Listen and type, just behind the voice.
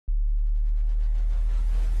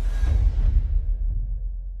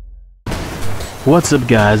What's up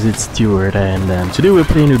guys, it's Stewart, and today we're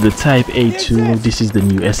playing with the Type A2. This is the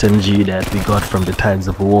new SMG that we got from the Tides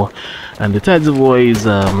of War, and the Tides of War is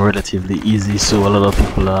relatively easy, so a lot of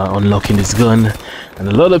people are unlocking this gun and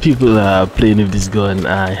a lot of people are playing with this gun.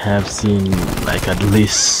 I have seen like at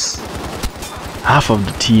least half of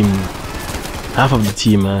the team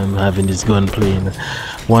having this gun playing.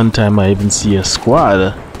 One time I even see a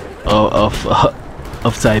squad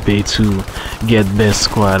of Type A2 get best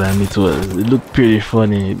squad, and it looked pretty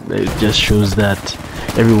funny. It just shows that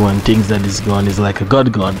everyone thinks that this gun is like a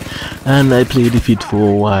god gun, and I played with it for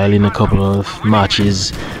a while in a couple of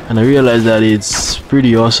matches, and I realized that it's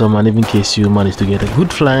pretty awesome, and even in case you manage to get a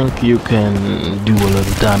good flank, you can do a lot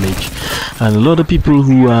of damage. And a lot of people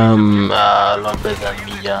who are a lot better than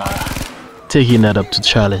me are taking that up to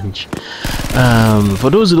challenge. For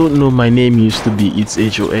those who don't know, my name used to be It's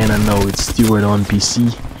HON, and now it's Stewart on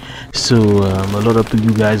PC. So a lot of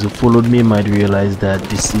you guys who followed me might realize that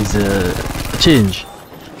this is a change,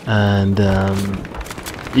 and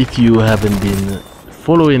if you haven't been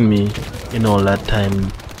following me in all that time,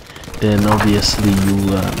 then obviously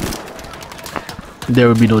there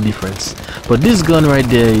will be no difference. But this gun right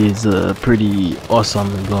there is a pretty awesome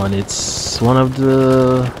gun. It's one of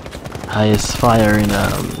the highest firing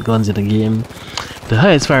guns in the game. The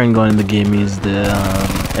highest firing gun in the game is the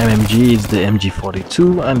MMG, is the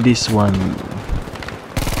MG42, and this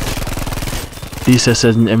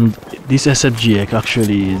SMG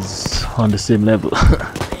actually is on the same level.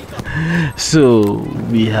 So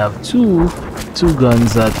we have two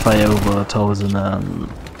guns that fire over 1000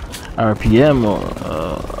 RPM,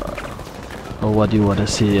 or what do you want to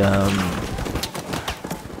say?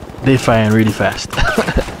 They fire really fast.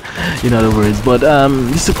 In other words. But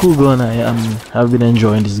this is a cool gun. I've been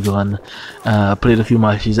enjoying this gun. Played a few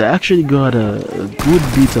matches. I actually got a good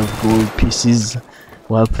bit of gold pieces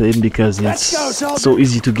while playing, because it's so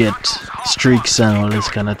easy to get streaks and all this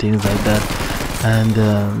kind of things like that. And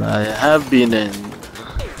I have been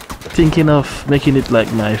thinking of making it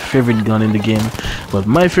like my favorite gun in the game, but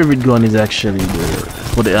my favorite gun is actually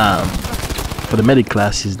for the medic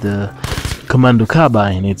class is the Commando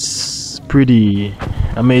carbine. It's pretty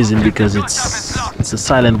amazing because it's a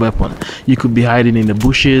silent weapon. You could be hiding in the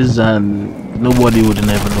bushes and nobody would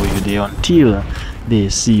never know you're there until they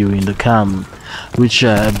see you in the cam, which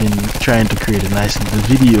I've been trying to create a nice little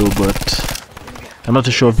video, but I'm not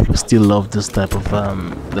too sure if people still love this type of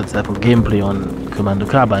gameplay on Commando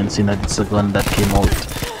carbine, seeing that it's a gun that came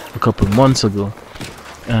out a couple months ago.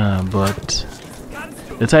 But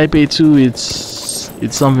the Type A2,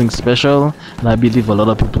 it's something special, and I believe a lot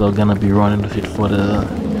of people are gonna be running with it for the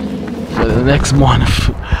next month.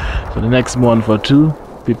 For the next month or two,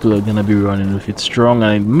 people are gonna be running with it strong,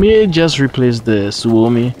 and it may just replace the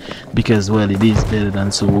Suomi, because well, it is better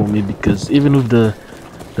than Suomi, because even with the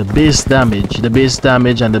base damage and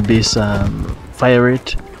the base fire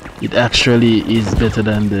rate, it actually is better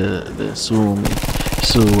than the Suomi.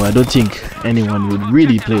 So I don't think anyone would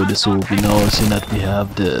really play with the Suomi now, seeing that we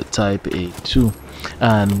have the Type A2.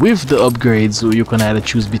 And with the upgrades, you can either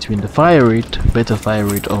choose between the fire rate, better fire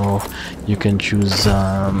rate, or you can choose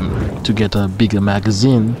to get a bigger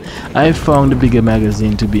magazine. I found the bigger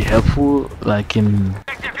magazine to be helpful, like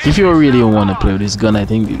if you really want to play with this gun. I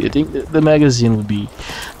think the magazine would be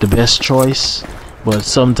the best choice. But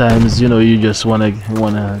sometimes, you know, you just wanna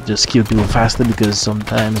just kill people faster, because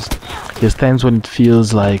sometimes there's times when it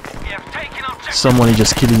feels like someone is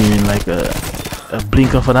just killing you in like a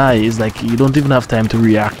blink of an eye. It's like you don't even have time to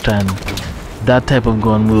react, and that type of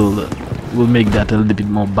gun will make that a little bit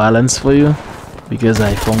more balanced for you, because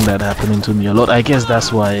I found that happening to me a lot. I guess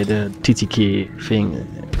that's why the TTK thing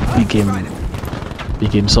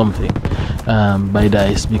became something by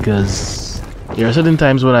DICE, because there are certain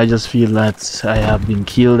times when I just feel that I have been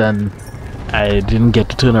killed and I didn't get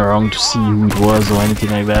to turn around to see who it was or anything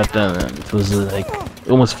like that, and it was like, it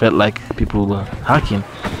almost felt like people were hacking.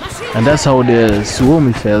 And that's how the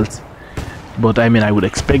Suomi felt. But I mean, I would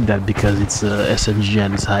expect that because it's SMG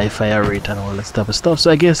and it's high fire rate and all that type of stuff. So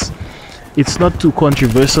I guess it's not too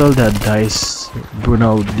controversial that DICE brought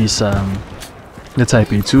out this the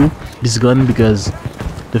Type A2, this gun, because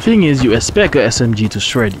the thing is, you expect a SMG to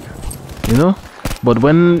shred you, you know. But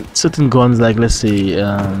when certain guns, like let's say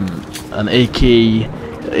an AK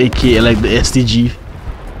like the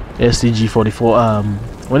STG 44,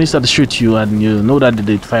 when it starts to shoot you and you know that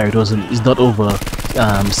the fire is not over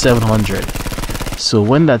 700, so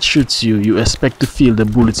when that shoots you, you expect to feel the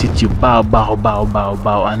bullets hit you, bow,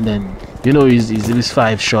 and then you know it's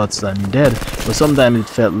 5 shots and you're dead. But sometimes it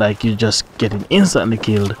felt like you're just getting instantly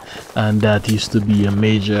killed, and that used to be a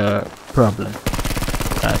major problem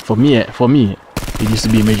for me it used to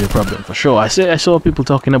be a major problem for sure. I saw people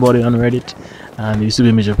talking about it on Reddit, and it used to be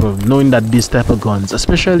a major problem. Knowing that these type of guns,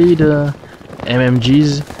 especially the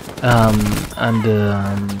MMGs and the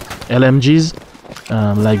LMGs,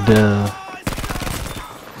 like the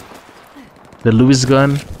Lewis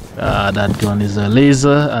gun, that gun is a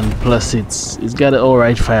laser, and plus it's got an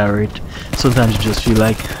alright fire rate. Sometimes you just feel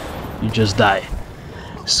like you just die.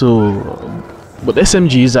 So, but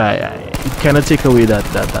SMGs, I kind of take away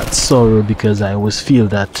that sorrow, because I always feel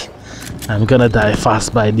that I'm gonna die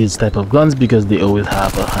fast by these type of guns because they always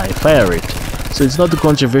have a high fire rate. So it's not too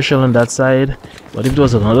controversial on that side. But if it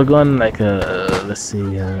was another gun, like let's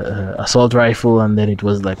say assault rifle, and then it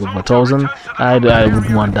was like over 1000, I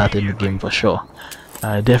would want that in the game for sure.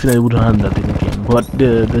 I definitely would want that in the game. But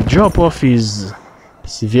the drop off is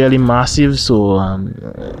severely massive, so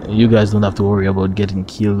you guys don't have to worry about getting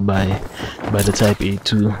killed by the Type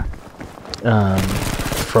A2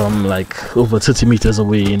 from like over 30 meters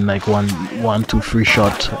away in like one 2 free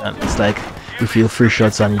shot, and it's like you feel 3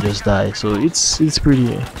 shots and you just die. So it's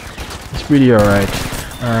pretty alright.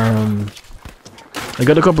 I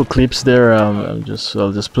got a couple clips there. I'll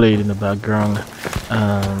just play it in the background.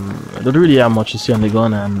 I don't really have much to see on the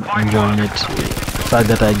gun. I'm enjoying it. The fact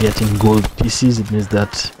that I get in gold pieces, it means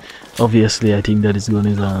that obviously I think that this gun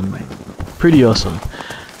is pretty awesome,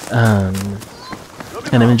 and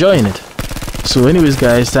I'm enjoying it. So anyways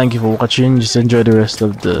guys, thank you for watching. Just enjoy the rest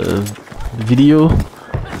of the video,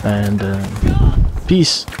 and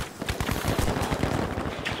peace.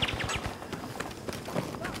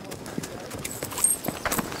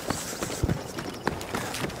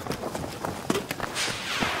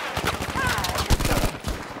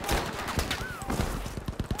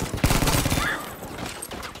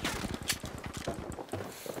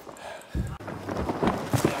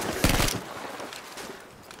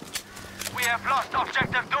 We have lost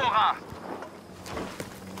objective Dora.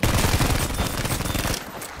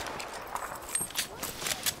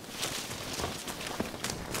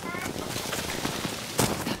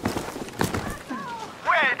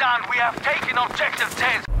 Well done, we have taken objective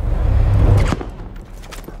 10.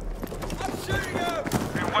 I'm shooting you!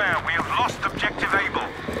 Beware, we have lost objective Able.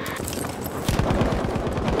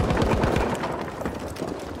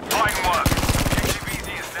 Fine work. Objective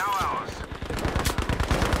Easy is now ours.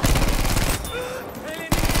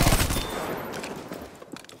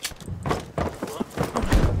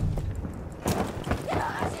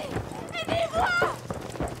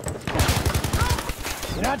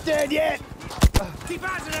 You're not dead yet! Keep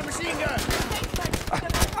eyes on that machine gun!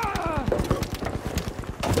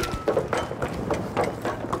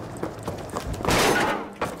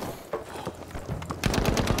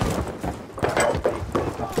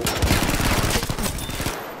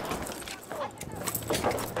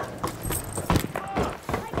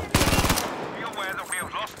 Be aware that we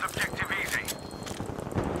have lost objective Easy.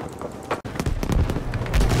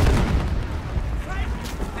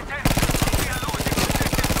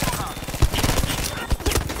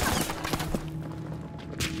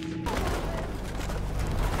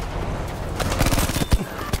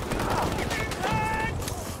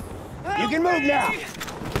 You can move now!